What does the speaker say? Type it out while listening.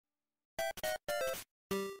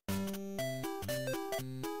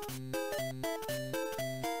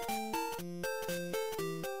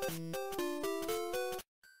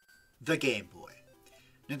The Game Boy.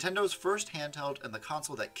 Nintendo's first handheld and the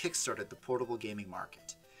console that kickstarted the portable gaming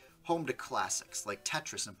market. Home to classics like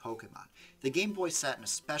Tetris and Pokemon, the Game Boy sat in a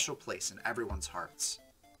special place in everyone's hearts.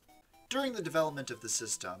 During the development of the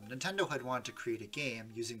system, Nintendo had wanted to create a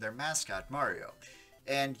game using their mascot Mario,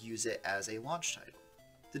 and use it as a launch title.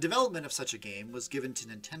 The development of such a game was given to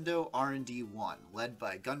Nintendo R&D 1, led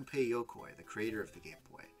by Gunpei Yokoi, the creator of the Game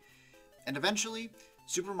Boy. And eventually,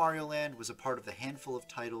 Super Mario Land was a part of the handful of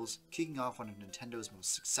titles kicking off one of Nintendo's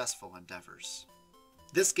most successful endeavors.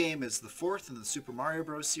 This game is the fourth in the Super Mario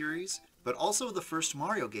Bros. Series, but also the first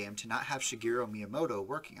Mario game to not have Shigeru Miyamoto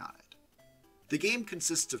working on it. The game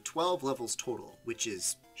consists of 12 levels total, which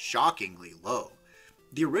is shockingly low.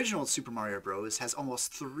 The original Super Mario Bros. Has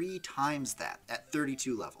almost 3 times that, at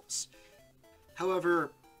 32 levels.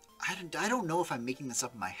 However, I don't know if I'm making this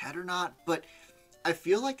up in my head or not, but I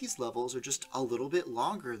feel like these levels are just a little bit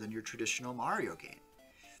longer than your traditional Mario game.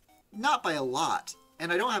 Not by a lot,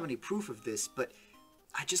 and I don't have any proof of this, but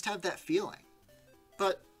I just have that feeling.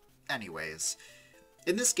 But anyways,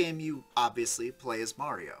 in this game you obviously play as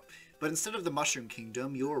Mario, but instead of the Mushroom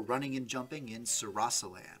Kingdom, you're running and jumping in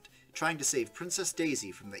Sarasaland, trying to save Princess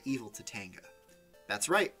Daisy from the evil Tatanga. That's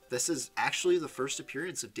right, this is actually the first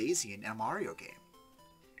appearance of Daisy in a Mario game.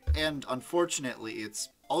 And unfortunately, it's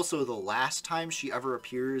also the last time she ever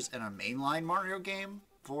appears in a mainline Mario game,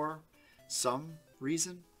 for some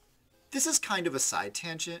reason. This is kind of a side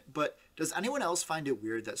tangent, but does anyone else find it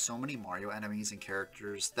weird that so many Mario enemies and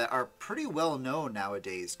characters that are pretty well known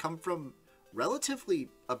nowadays come from relatively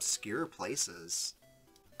obscure places?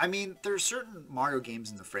 I mean, there are certain Mario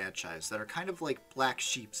games in the franchise that are kind of like black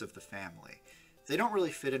sheeps of the family. They don't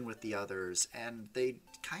really fit in with the others, and they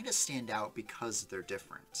kind of stand out because they're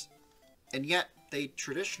different. And yet, they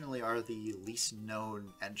traditionally are the least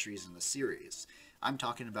known entries in the series. I'm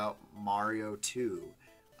talking about Mario 2,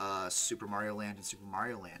 Super Mario Land and Super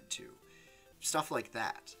Mario Land 2. Stuff like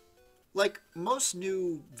that. Like, most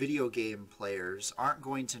new video game players aren't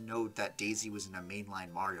going to know that Daisy was in a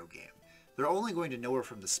mainline Mario game. They're only going to know her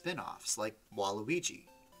from the spin-offs, like Waluigi.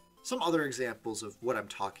 Some other examples of what I'm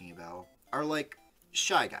talking about are like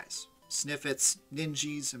Shy Guys, Sniffits,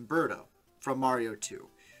 Ninjas, and Birdo from Mario 2,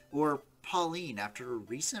 or Pauline after a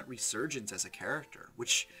recent resurgence as a character,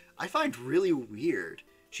 which I find really weird.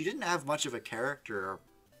 She didn't have much of a character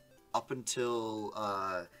up until,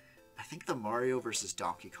 I think the Mario vs.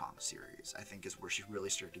 Donkey Kong series, I think is where she really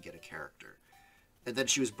started to get a character. And then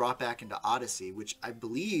she was brought back into Odyssey, which I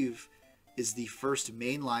believe is the first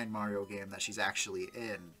mainline Mario game that she's actually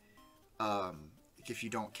in, if you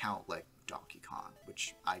don't count, like, Donkey Kong,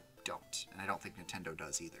 which I don't, and I don't think Nintendo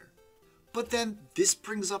does either. But then this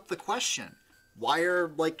brings up the question, why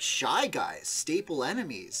are, like, Shy Guys staple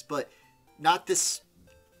enemies, but not this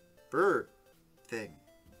bird thing?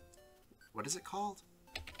 What is it called?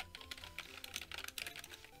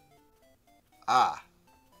 Ah,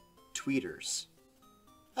 tweeters.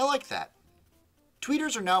 I like that.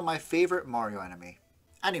 Tweeters are now my favorite Mario enemy.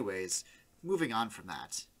 Anyways, moving on from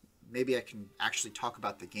that, maybe I can actually talk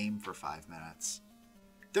about the game for 5 minutes.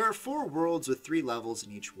 There are 4 worlds with 3 levels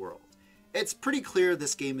in each world. It's pretty clear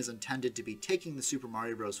this game is intended to be taking the Super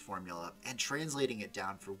Mario Bros. Formula and translating it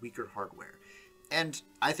down for weaker hardware. And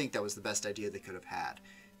I think that was the best idea they could have had,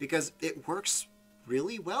 because it works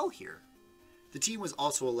really well here. The team was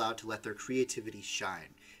also allowed to let their creativity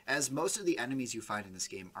shine, as most of the enemies you find in this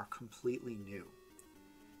game are completely new.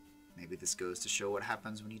 Maybe this goes to show what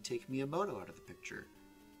happens when you take Miyamoto out of the picture.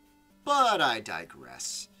 But I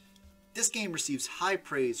digress. This game receives high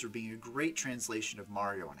praise for being a great translation of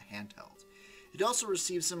Mario on a handheld. It also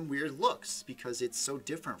receives some weird looks because it's so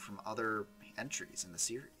different from other entries in the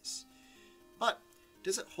series. But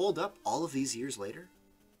does it hold up all of these years later?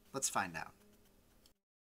 Let's find out.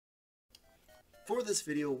 For this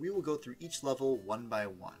video, we will go through each level one by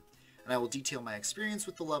one, and I will detail my experience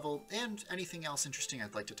with the level and anything else interesting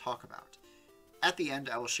I'd like to talk about. At the end,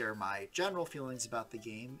 I will share my general feelings about the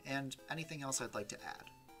game and anything else I'd like to add.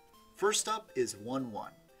 First up is 1-1.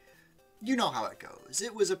 You know how it goes.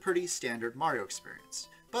 It was a pretty standard Mario experience,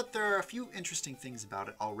 but there are a few interesting things about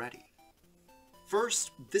it already.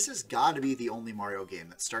 First, this has got to be the only Mario game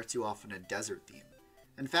that starts you off in a desert theme.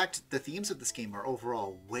 In fact, the themes of this game are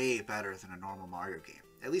overall way better than a normal Mario game,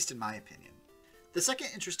 at least in my opinion. The second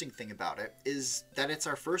interesting thing about it is that it's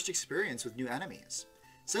our first experience with new enemies.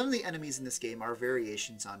 Some of the enemies in this game are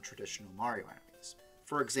variations on traditional Mario enemies.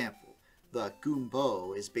 For example, the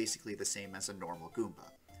Goombo is basically the same as a normal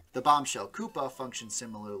Goomba. The Bombshell Koopa functions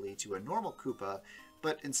similarly to a normal Koopa,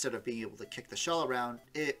 but instead of being able to kick the shell around,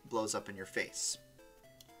 it blows up in your face.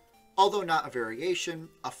 Although not a variation,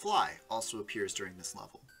 a fly also appears during this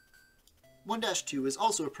level. 1-2 is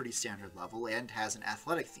also a pretty standard level and has an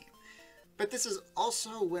athletic theme, but this is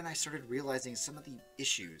also when I started realizing some of the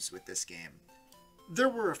issues with this game. There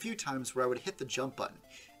were a few times where I would hit the jump button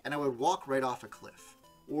and I would walk right off a cliff,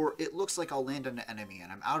 or it looks like I'll land on an enemy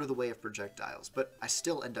and I'm out of the way of projectiles, but I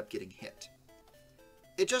still end up getting hit.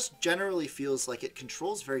 It just generally feels like it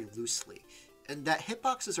controls very loosely, and that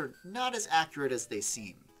hitboxes are not as accurate as they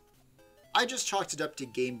seem. I just chalked it up to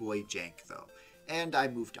Game Boy jank though, and I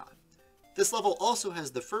moved on. This level also has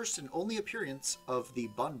the first and only appearance of the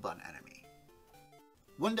Bun Bun enemy.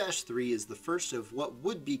 1-3 is the first of what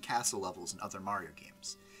would be castle levels in other Mario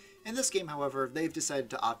games. In this game, however, they've decided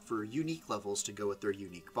to opt for unique levels to go with their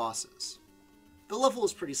unique bosses. The level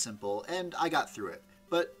is pretty simple, and I got through it,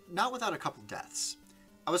 but not without a couple deaths.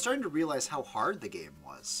 I was starting to realize how hard the game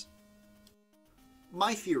was.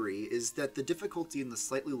 My theory is that the difficulty in the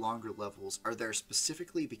slightly longer levels are there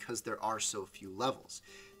specifically because there are so few levels.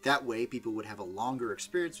 That way, people would have a longer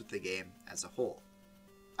experience with the game as a whole.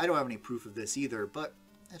 I don't have any proof of this either, but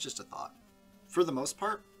it's just a thought. For the most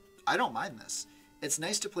part, I don't mind this. It's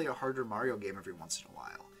nice to play a harder Mario game every once in a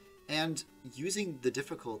while, and using the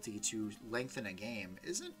difficulty to lengthen a game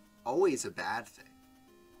isn't always a bad thing.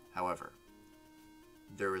 However,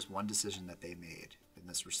 there is one decision that they made in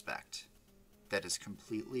this respect that is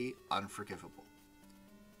completely unforgivable.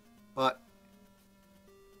 But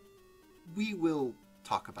we will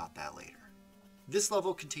talk about that later. This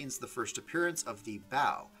level contains the first appearance of the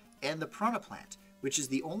Bow and the Piranha Plant, which is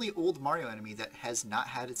the only old Mario enemy that has not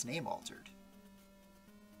had its name altered.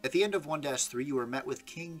 At the end of 1-3, you are met with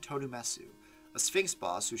King Todomesu, a Sphinx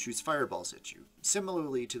boss who shoots fireballs at you,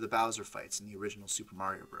 similarly to the Bowser fights in the original Super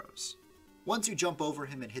Mario Bros. Once you jump over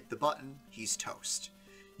him and hit the button, he's toast.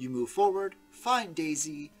 You move forward, find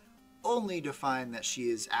Daisy, only to find that she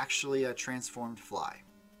is actually a transformed fly.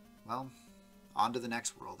 Well, on to the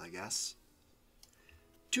next world, I guess.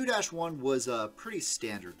 2-1 was a pretty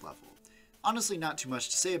standard level. Honestly, not too much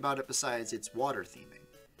to say about it besides its water theming.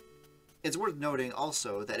 It's worth noting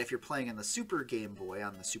also that if you're playing on the Super Game Boy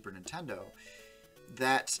on the Super Nintendo,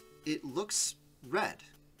 that it looks red,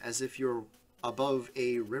 as if you're above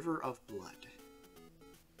a river of blood.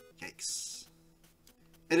 Yikes.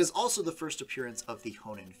 It is also the first appearance of the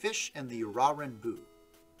Honen Fish and the Rarin Boo.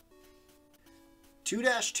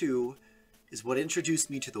 2-2 is what introduced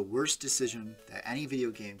me to the worst decision that any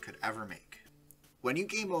video game could ever make. When you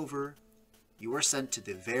game over, you are sent to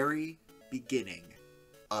the very beginning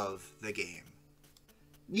of the game.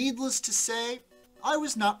 Needless to say, I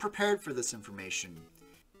was not prepared for this information.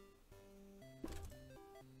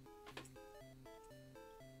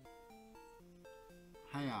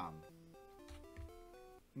 Hang on.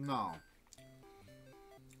 No.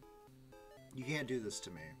 You can't do this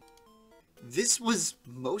to me. This was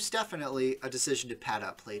most definitely a decision to pad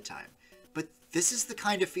out playtime, but this is the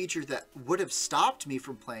kind of feature that would have stopped me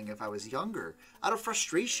from playing if I was younger, out of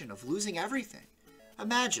frustration of losing everything.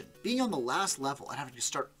 Imagine being on the last level and having to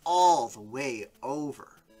start all the way over.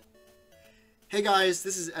 Hey guys,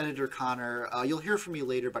 this is Editor Connor. You'll hear from me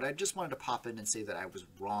later, but I just wanted to pop in and say that I was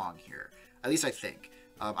wrong here. At least I think.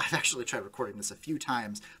 I've actually tried recording this a few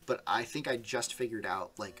times, but I think I just figured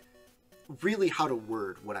out, like, really how to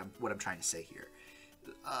word what I'm trying to say here.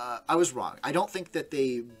 I was wrong. I don't think that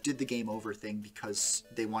they did the game over thing because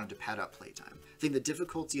they wanted to pad out playtime. I think the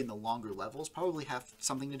difficulty in the longer levels probably have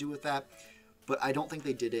something to do with that, but I don't think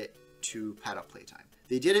they did it to pad out playtime.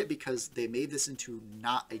 They did it because they made this into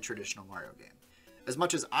not a traditional Mario game. As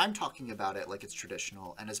much as I'm talking about it like it's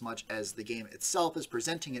traditional, and as much as the game itself is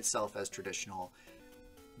presenting itself as traditional,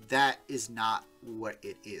 that is not what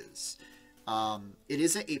it is. It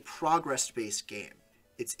isn't a progress-based game.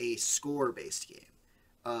 It's a score-based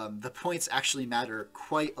game. The points actually matter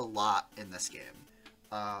quite a lot in this game,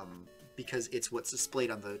 because it's what's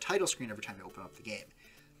displayed on the title screen every time you open up the game.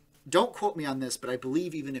 Don't quote me on this, but I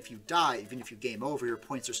believe even if you die, even if you game over, your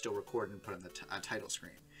points are still recorded and put on the title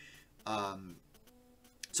screen.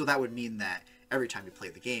 So that would mean that every time you play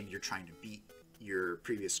the game, you're trying to beat your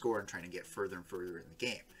previous score and trying to get further and further in the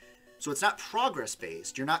game. So it's not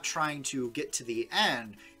progress-based. You're not trying to get to the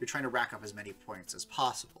end. You're trying to rack up as many points as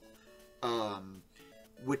possible,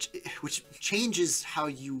 which changes how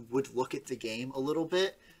you would look at the game a little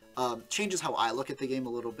bit. Changes how I look at the game a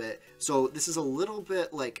little bit. So this is a little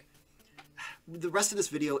bit like the rest of this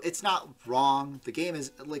video. It's not wrong. The game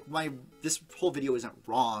is like this whole video isn't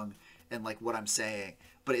wrong and like what I'm saying,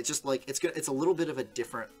 but it's just like it's a little bit of a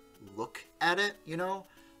different look at it, you know.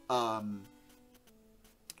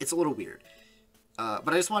 It's a little weird. But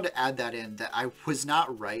I just wanted to add that in, that I was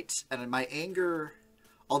not right, and in my anger,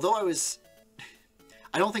 although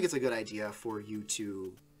I don't think it's a good idea for you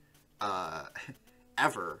to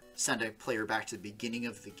ever send a player back to the beginning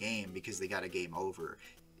of the game because they got a game over.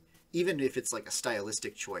 Even if it's like a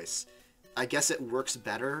stylistic choice, I guess it works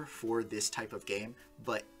better for this type of game,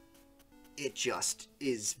 but it just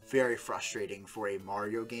is very frustrating for a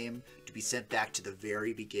Mario game to be sent back to the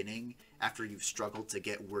very beginning after you've struggled to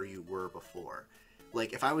get where you were before.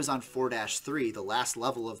 Like, if I was on 4-3, the last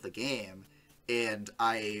level of the game, and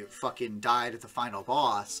I fucking died at the final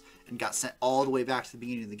boss and got sent all the way back to the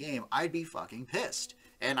beginning of the game, I'd be fucking pissed.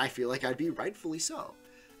 And I feel like I'd be rightfully so.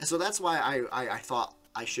 And so that's why I thought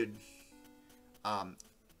I should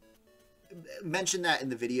mention that in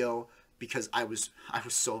the video, because I was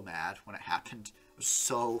so mad when it happened. I was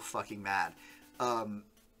so fucking mad. And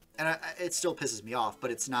it still pisses me off,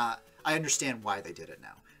 but it's not... I understand why they did it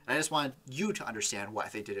now. And I just wanted you to understand why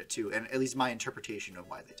they did it too, and at least my interpretation of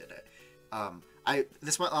why they did it.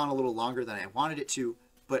 This went on a little longer than I wanted it to,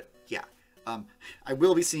 but yeah. I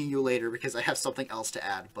will be seeing you later because I have something else to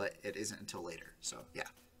add, but it isn't until later, so yeah.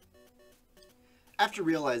 After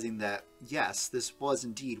realizing that, yes, this was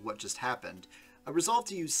indeed what just happened, I resolved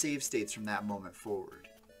to use save states from that moment forward.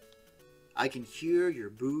 I can hear your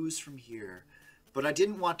boos from here, but I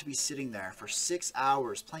didn't want to be sitting there for 6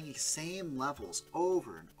 hours playing the same levels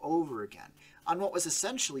over and over again on what was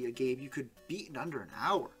essentially a game you could beat in under an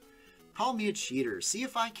hour. Call me a cheater, see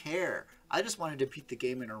if I care. I just wanted to beat the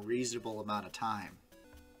game in a reasonable amount of time.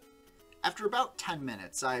 After about 10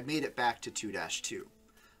 minutes, I made it back to 2-2.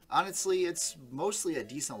 Honestly, it's mostly a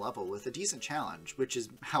decent level with a decent challenge, which is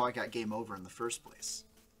how I got game over in the first place.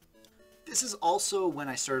 This is also when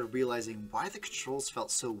I started realizing why the controls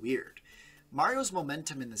felt so weird. Mario's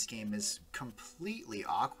momentum in this game is completely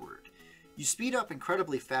awkward. You speed up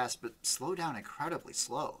incredibly fast, but slow down incredibly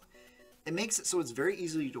slow. It makes it so it's very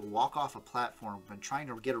easy to walk off a platform when trying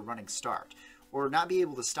to get a running start, or not be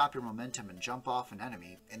able to stop your momentum and jump off an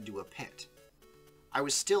enemy into a pit. I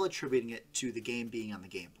was still attributing it to the game being on the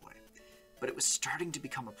Game Boy, but it was starting to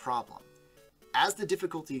become a problem. As the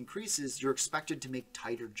difficulty increases, you're expected to make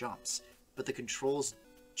tighter jumps, but the controls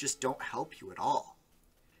just don't help you at all.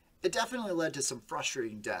 It definitely led to some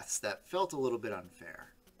frustrating deaths that felt a little bit unfair.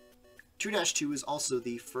 2-2 is also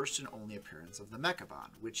the first and only appearance of the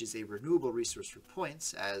Mechabon, which is a renewable resource for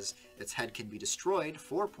points, as its head can be destroyed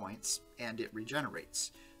for points, and it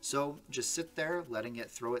regenerates. So just sit there, letting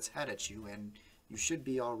it throw its head at you, and you should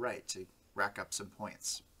be alright to rack up some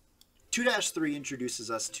points. 2-3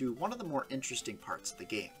 introduces us to one of the more interesting parts of the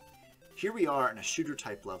game. Here we are in a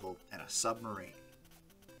shooter-type level in a submarine.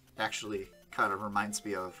 Actually, kind of reminds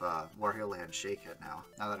me of Wario Land Shake It now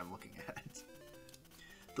that I'm looking at it.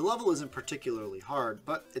 The level isn't particularly hard,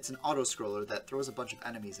 but it's an auto-scroller that throws a bunch of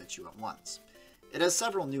enemies at you at once. It has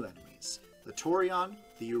several new enemies: the Torion,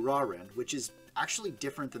 the Uraran, which is actually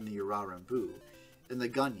different than the Uraran Boo, and the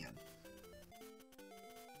Gunyan.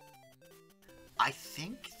 I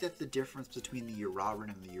think that the difference between the Uraran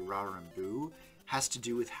and the Uraran Boo has to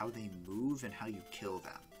do with how they move and how you kill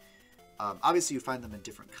them. Obviously you find them in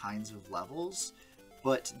different kinds of levels,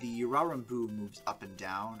 but the Uraran Boo moves up and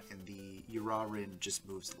down, and the Uraran just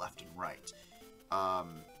moves left and right.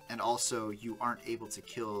 And also, you aren't able to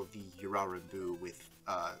kill the Uraran Boo with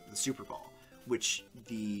the Super Ball, which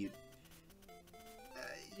you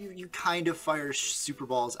kind of fire Super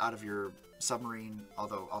Balls out of your submarine,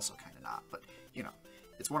 although also kind of not. But, you know,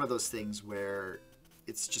 it's one of those things where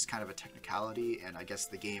it's just kind of a technicality, and I guess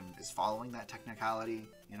the game is following that technicality,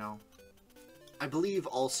 you know? I believe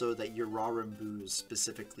also that Uraran Boos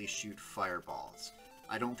specifically shoot fireballs.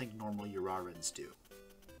 I don't think normal Urarans do.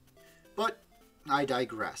 But I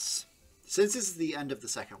digress. Since this is the end of the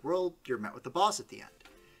second world, you're met with the boss at the end.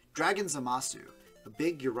 Dragon Zamasu, a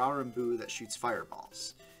big Uraran Boo that shoots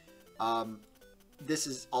fireballs. This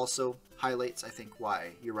is also highlights, I think,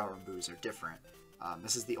 why Uraran Boos are different.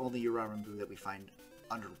 This is the only Uraran Boo that we find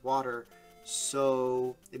underwater,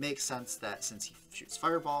 so it makes sense that since he shoots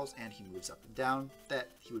fireballs and he moves up and down, that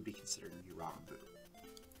he would be considered a Uraran Boo.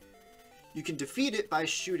 You can defeat it by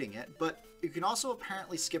shooting it, but you can also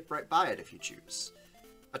apparently skip right by it if you choose.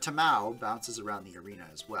 A Tamao bounces around the arena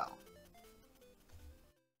as well.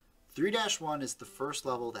 3-1 is the first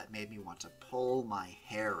level that made me want to pull my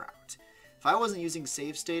hair out. If I wasn't using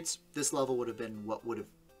save states, this level would have been what would have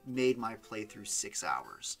made my playthrough 6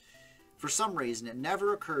 hours. For some reason, it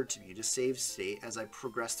never occurred to me to save state as I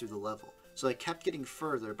progressed through the level, so I kept getting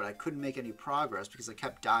further, but I couldn't make any progress because I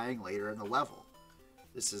kept dying later in the level.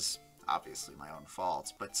 This is obviously my own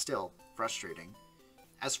fault, but still frustrating.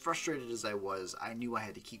 As frustrated as I was, I knew I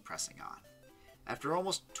had to keep pressing on. After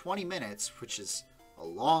almost 20 minutes, which is a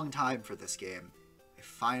long time for this game, I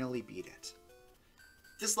finally beat it.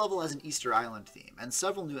 This level has an Easter Island theme, and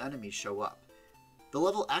several new enemies show up. The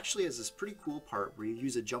level actually has this pretty cool part where you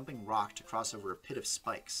use a jumping rock to cross over a pit of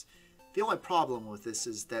spikes. The only problem with this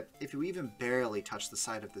is that if you even barely touch the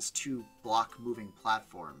side of this 2-block moving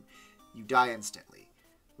platform, you die instantly,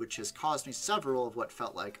 which has caused me several of what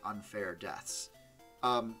felt like unfair deaths.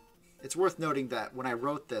 It's worth noting that when I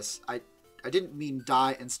wrote this, I didn't mean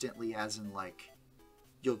die instantly as in like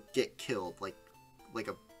you'll get killed, like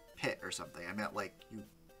a pit or something. I meant like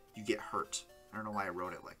you get hurt. I don't know why I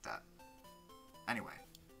wrote it like that. Anyway,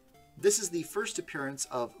 this is the first appearance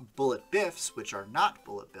of Bullet Biffs, which are not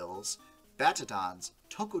Bullet Bills, Batadons,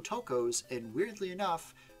 Toko-Tokos, and weirdly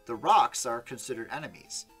enough, the rocks are considered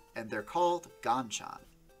enemies, and they're called Ganchan.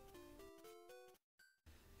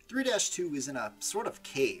 3-2 is in a sort of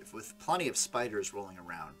cave with plenty of spiders rolling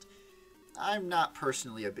around. I'm not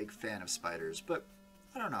personally a big fan of spiders, but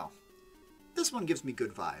I don't know. This one gives me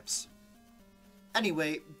good vibes.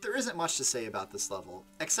 Anyway, there isn't much to say about this level,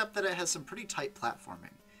 except that it has some pretty tight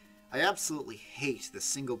platforming. I absolutely hate the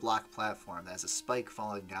single block platform that has a spike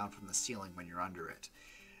falling down from the ceiling when you're under it.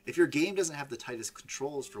 If your game doesn't have the tightest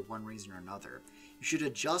controls for one reason or another, you should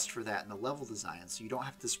adjust for that in the level design so you don't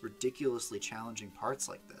have this ridiculously challenging parts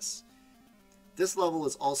like this. This level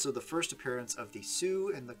is also the first appearance of the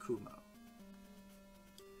Su and the Kumo.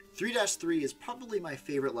 3-3 is probably my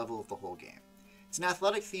favorite level of the whole game. It's an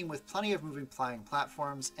athletic theme with plenty of moving flying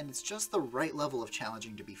platforms, and it's just the right level of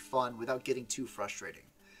challenging to be fun without getting too frustrating.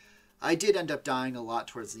 I did end up dying a lot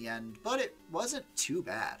towards the end, but it wasn't too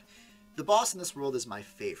bad. The boss in this world is my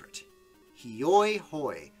favorite. Hioi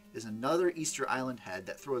Hoi is another Easter Island head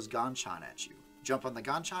that throws Ganchan at you. Jump on the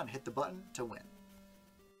Ganchan and hit the button to win.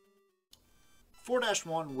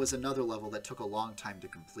 4-1 was another level that took a long time to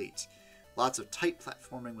complete. Lots of tight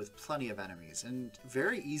platforming with plenty of enemies, and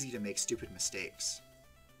very easy to make stupid mistakes.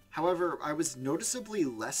 However, I was noticeably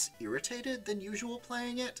less irritated than usual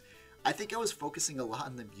playing it. I think I was focusing a lot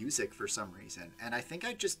on the music for some reason, and I think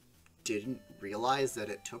I just didn't realize that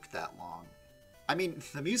it took that long. I mean,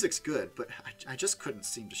 the music's good, but I just couldn't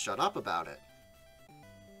seem to shut up about it.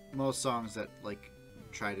 Most songs that, like,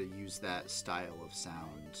 try to use that style of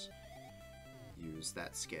sound use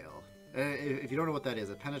that scale. If you don't know what that is,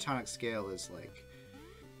 a pentatonic scale is like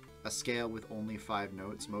a scale with only 5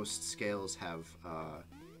 notes. Most scales have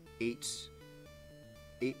 8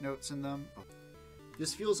 notes in them. Oh.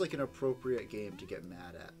 This feels like an appropriate game to get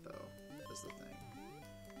mad at, though, is the thing.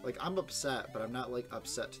 Like, I'm upset, but I'm not, like,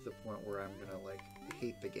 upset to the point where I'm gonna, like,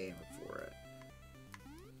 hate the game for it.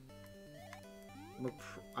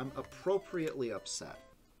 I'm appropriately upset.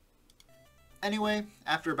 Anyway,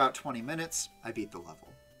 after about 20 minutes, I beat the level.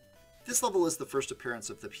 This level is the first appearance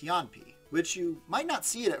of the Pionpi, which you might not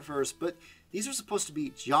see it at first, but these are supposed to be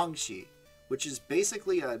Jiangshi, which is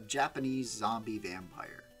basically a Japanese zombie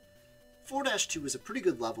vampire. 4-2 is a pretty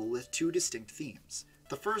good level with 2 distinct themes.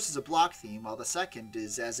 The first is a block theme, while the second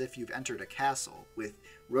is as if you've entered a castle, with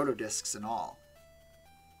rotodiscs and all.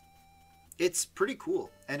 It's pretty cool,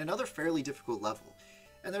 and another fairly difficult level,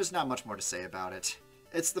 and there's not much more to say about it.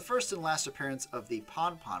 It's the first and last appearance of the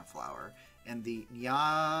Pon-Pon flower, and the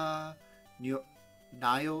Nyololin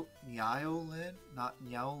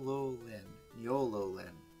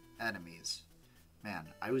enemies. Man,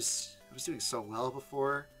 I was doing so well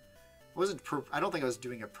before. I don't think I was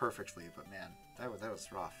doing it perfectly, but man, that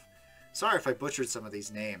was rough. Sorry if I butchered some of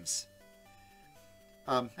these names.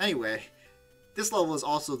 Anyway, this level is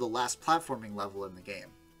also the last platforming level in the game.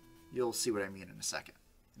 You'll see what I mean in a second.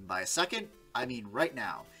 And by a second, I mean right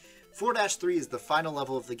now. 4-3 is the final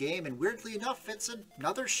level of the game, and weirdly enough, it's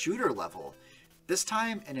another shooter level, this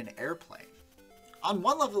time in an airplane. On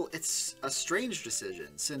one level, it's a strange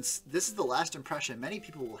decision, since this is the last impression many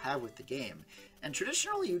people will have with the game, and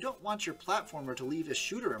traditionally you don't want your platformer to leave a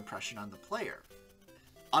shooter impression on the player.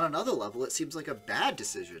 On another level, it seems like a bad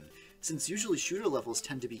decision, since usually shooter levels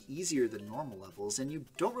tend to be easier than normal levels, and you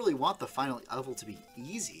don't really want the final level to be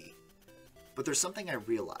easy. But there's something I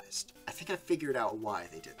realized. I think I figured out why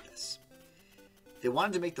they did this. They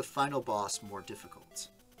wanted to make the final boss more difficult.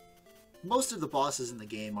 Most of the bosses in the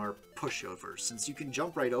game are pushovers, since you can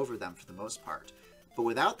jump right over them for the most part. But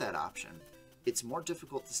without that option, it's more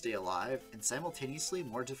difficult to stay alive, and simultaneously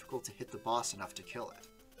more difficult to hit the boss enough to kill it.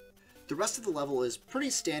 The rest of the level is pretty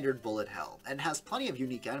standard bullet hell, and has plenty of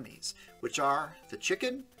unique enemies, which are the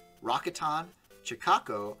Chicken, Rocketon,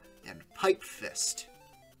 Chikako, and Pipe Fist.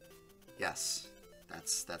 Yes,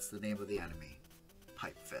 that's the name of the enemy.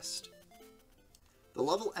 Pipe Fist. The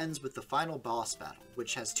level ends with the final boss battle,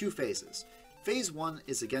 which has 2 phases. Phase 1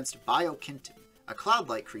 is against Biokinton, a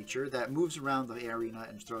cloud-like creature that moves around the arena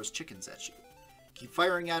and throws chickens at you. Keep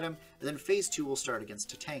firing at him, and then Phase 2 will start against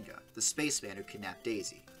Tatanga, the spaceman who kidnapped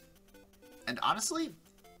Daisy. And honestly,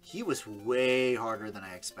 he was way harder than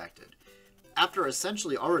I expected. After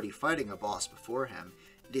essentially already fighting a boss before him,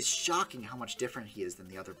 it is shocking how much different he is than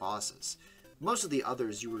the other bosses. Most of the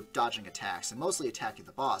others you were dodging attacks and mostly attacking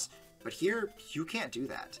the boss, but here you can't do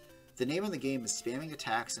that. The name of the game is spamming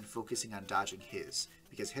attacks and focusing on dodging his,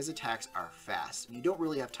 because his attacks are fast and you don't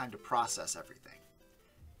really have time to process everything.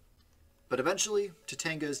 But eventually,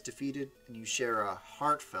 Tatanga is defeated and you share a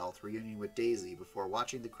heartfelt reunion with Daisy before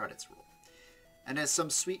watching the credits roll. And as some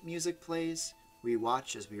sweet music plays, we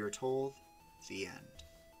watch as we are told, the end.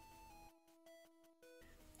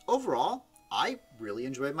 Overall, I really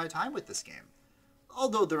enjoyed my time with this game.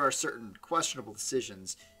 Although there are certain questionable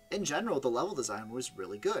decisions, in general the level design was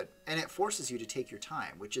really good, and it forces you to take your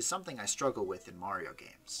time, which is something I struggle with in Mario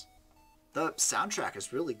games. The soundtrack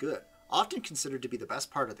is really good, often considered to be the best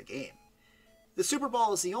part of the game. The Super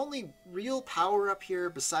Ball is the only real power-up here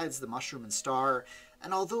besides the Mushroom and Star,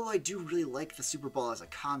 and although I do really like the Super Ball as a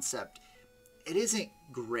concept, it isn't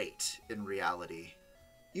great in reality.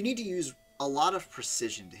 You need to use a lot of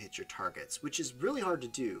precision to hit your targets, which is really hard to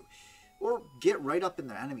do, or get right up in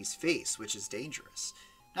the enemy's face, which is dangerous.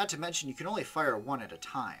 Not to mention you can only fire one at a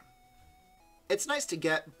time. It's nice to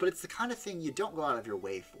get, but it's the kind of thing you don't go out of your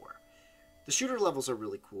way for. The shooter levels are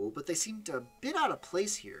really cool, but they seemed a bit out of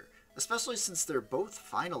place here, especially since they're both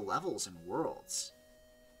final levels and worlds.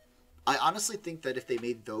 I honestly think that if they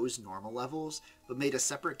made those normal levels, but made a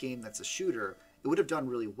separate game that's a shooter, it would have done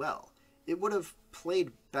really well. It would have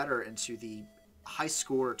played better into the high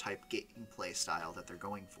score type gameplay style that they're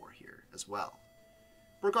going for here as well.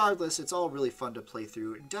 Regardless, it's all really fun to play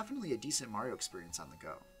through and definitely a decent Mario experience on the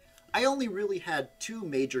go. I only really had 2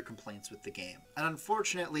 major complaints with the game, and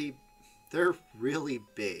unfortunately, they're really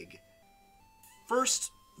big.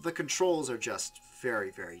 First, the controls are just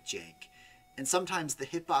very, very jank, and sometimes the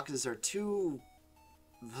hitboxes are too...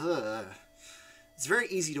 It's very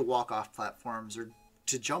easy to walk off platforms or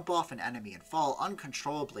to jump off an enemy and fall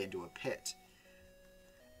uncontrollably into a pit.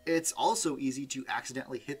 It's also easy to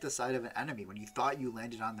accidentally hit the side of an enemy when you thought you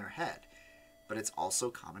landed on their head, but it's also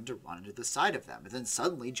common to run into the side of them and then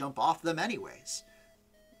suddenly jump off them anyways.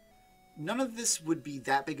 None of this would be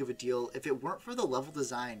that big of a deal if it weren't for the level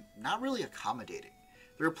design not really accommodating.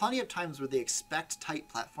 There are plenty of times where they expect tight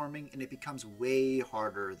platforming and it becomes way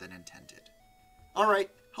harder than intended. Alright,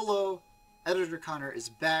 hello, Editor Connor is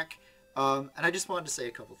back, and I just wanted to say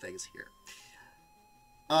a couple things here.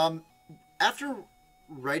 After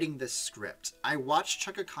writing this script, I watched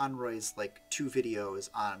Chucka Conroy's 2 videos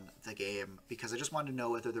on the game because I just wanted to know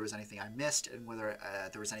whether there was anything I missed and whether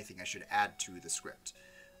there was anything I should add to the script.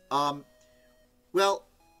 Well,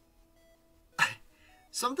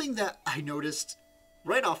 something that I noticed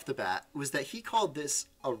right off the bat was that he called this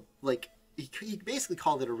he basically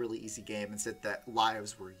called it a really easy game and said that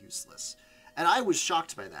lives were useless. And I was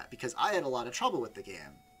shocked by that because I had a lot of trouble with the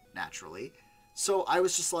game, naturally. So I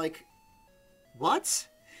was just like, what?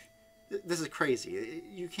 This is crazy.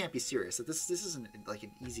 You can't be serious. This isn't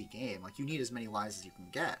an easy game. You need as many lives as you can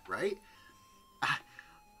get, right?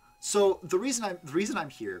 So the reason I'm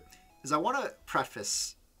here is I want to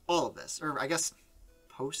preface all of this, or I guess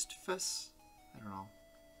postface? I don't know.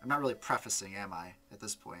 I'm not really prefacing, am I, at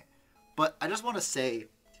this point? But I just want to say,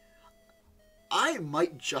 I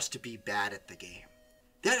might just be bad at the game.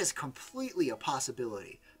 That is completely a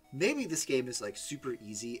possibility. Maybe this game is super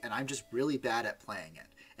easy and I'm just really bad at playing it.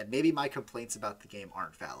 And maybe my complaints about the game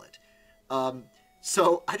aren't valid.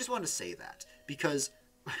 So I just want to say that because,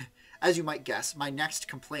 as you might guess, my next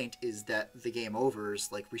complaint is that the game overs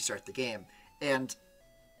restart the game. And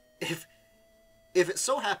if it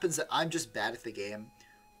so happens that I'm just bad at the game,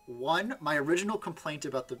 one, my original complaint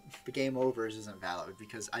about the game overs isn't valid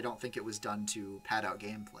because I don't think it was done to pad out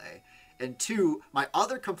gameplay. And 2, my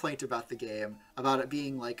other complaint about the game, about it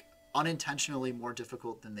being unintentionally more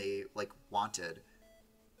difficult than they wanted,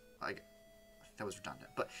 that was redundant,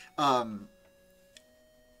 but and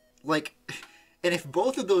if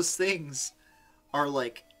both of those things are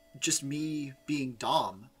just me being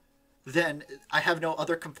dumb, then I have no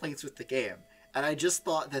other complaints with the game. And I just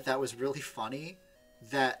thought that was really funny,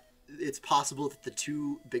 that it's possible that the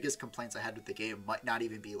 2 biggest complaints I had with the game might not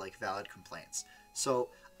even be valid complaints. So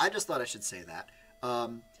I just thought I should say that.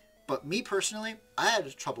 But me personally, I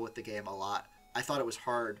had trouble with the game a lot. I thought it was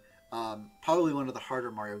hard. Probably one of the harder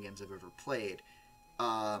Mario games I've ever played.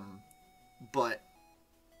 But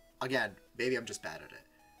again, maybe I'm just bad at it.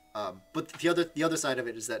 But the other side of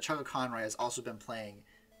it is that Chuck Conroy has also been playing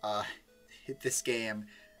this game.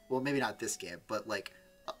 Well, maybe not this game, but like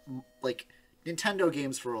Nintendo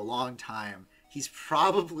games for a long time. He's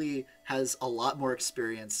probably has a lot more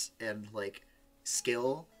experience and like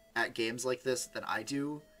skill at games like this than I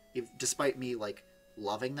do. Despite me like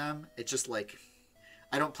loving them, it's just like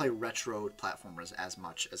I don't play retro platformers as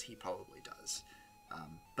much as he probably does.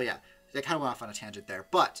 But yeah, I kind of went off on a tangent there.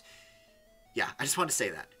 But yeah, I just wanted to say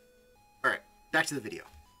that. All right, back to the video.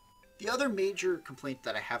 The other major complaint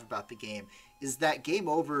that I have about the game is that game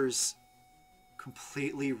overs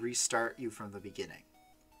completely restart you from the beginning.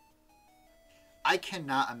 I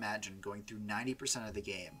cannot imagine going through 90% of the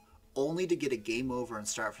game only to get a game over and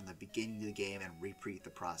start from the beginning of the game and repeat the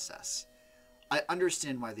process. I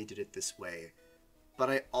understand why they did it this way, but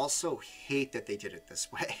I also hate that they did it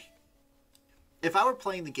this way. If I were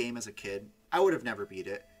playing the game as a kid, I would have never beat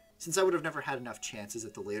it, since I would have never had enough chances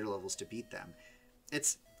at the later levels to beat them.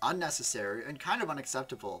 It's unnecessary and kind of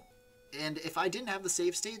unacceptable, and if I didn't have the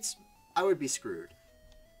save states, I would be screwed.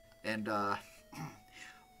 And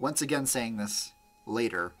once again saying this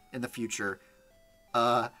later in the future,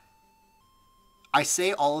 I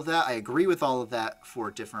say all of that, I agree with all of that for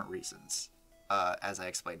different reasons, as I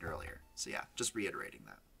explained earlier. So yeah, just reiterating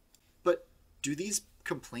that. But do these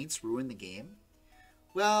complaints ruin the game?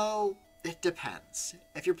 Well, it depends.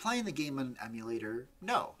 If you're playing the game on an emulator,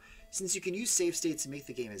 no, since you can use save states to make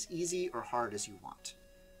the game as easy or hard as you want.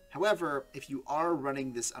 However, if you are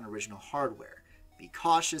running this on original hardware, be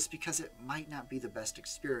cautious because it might not be the best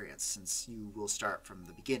experience since you will start from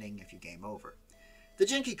the beginning if you game over. The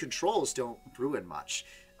janky controls don't ruin much,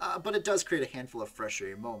 but it does create a handful of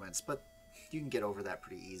frustrating moments, but you can get over that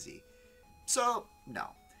pretty easy. So, no.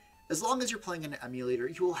 As long as you're playing an emulator,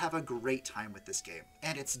 you will have a great time with this game,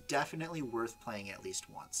 and it's definitely worth playing at least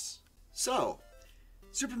once. So,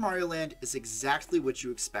 Super Mario Land is exactly what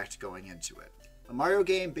you expect going into it. A Mario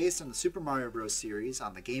game based on the Super Mario Bros. Series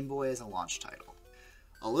on the Game Boy as a launch title.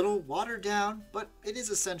 A little watered down, but it is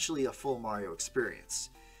essentially a full Mario experience.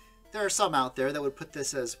 There are some out there that would put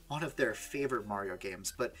this as one of their favorite Mario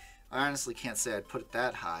games, but I honestly can't say I'd put it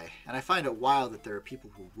that high, and I find it wild that there are people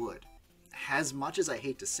who would. As much as I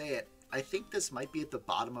hate to say it, I think this might be at the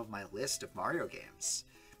bottom of my list of Mario games.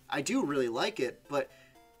 I do really like it, but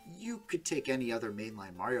you could take any other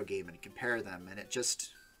mainline Mario game and compare them, and it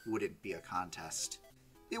just wouldn't be a contest.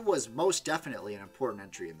 It was most definitely an important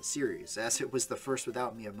entry in the series, as it was the first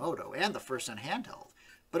without Miyamoto, and the first on handheld.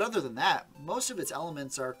 But other than that, most of its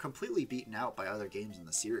elements are completely beaten out by other games in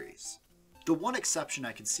the series. The one exception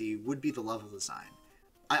I can see would be the level design.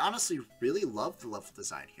 I honestly really loved the level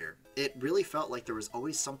design here. It really felt like there was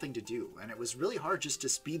always something to do, and it was really hard just to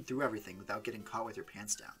speed through everything without getting caught with your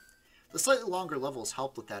pants down. The slightly longer levels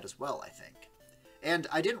helped with that as well, I think. And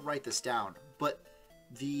I didn't write this down, but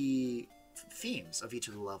the themes of each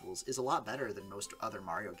of the levels is a lot better than most other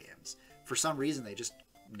Mario games. For some reason, they just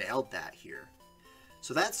nailed that here.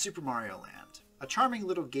 So that's Super Mario Land, a charming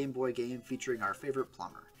little Game Boy game featuring our favorite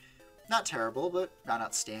plumber. Not terrible, but not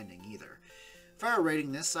outstanding either. If I were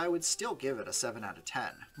rating this, I would still give it a 7 out of 10.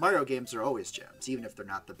 Mario games are always gems, even if they're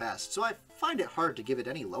not the best, so I find it hard to give it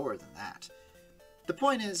any lower than that. The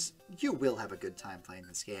point is, you will have a good time playing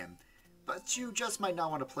this game, but you just might not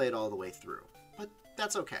want to play it all the way through. But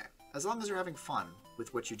that's okay, as long as you're having fun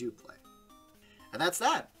with what you do play. And that's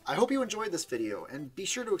that! I hope you enjoyed this video, and be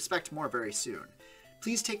sure to expect more very soon.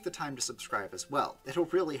 Please take the time to subscribe as well, it'll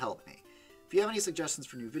really help me. If you have any suggestions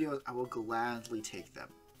for new videos, I will gladly take them.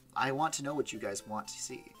 I want to know what you guys want to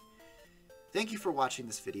see. Thank you for watching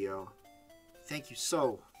this video. Thank you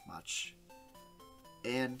so much.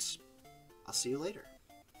 And I'll see you later.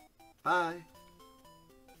 Bye.